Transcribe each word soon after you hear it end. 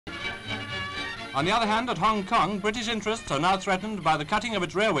On the other hand, at Hong Kong, British interests are now threatened by the cutting of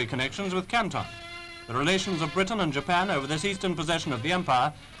its railway connections with Canton. The relations of Britain and Japan over this eastern possession of the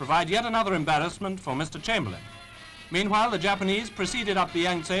empire provide yet another embarrassment for Mr. Chamberlain. Meanwhile, the Japanese, preceded up the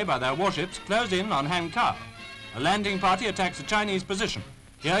Yangtze by their warships, close in on Hankow. A landing party attacks a Chinese position.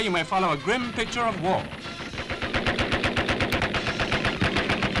 Here you may follow a grim picture of war.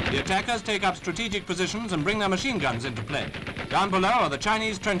 The attackers take up strategic positions and bring their machine guns into play. Down below are the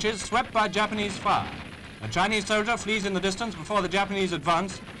Chinese trenches swept by Japanese fire. A Chinese soldier flees in the distance before the Japanese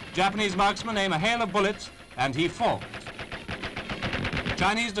advance. Japanese marksmen aim a hail of bullets, and he falls.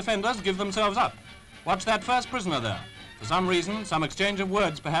 Chinese defenders give themselves up. Watch that first prisoner there. For some reason, some exchange of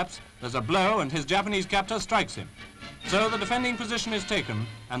words perhaps, there's a blow and his Japanese captor strikes him. So the defending position is taken,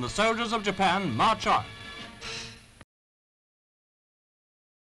 and the soldiers of Japan march on.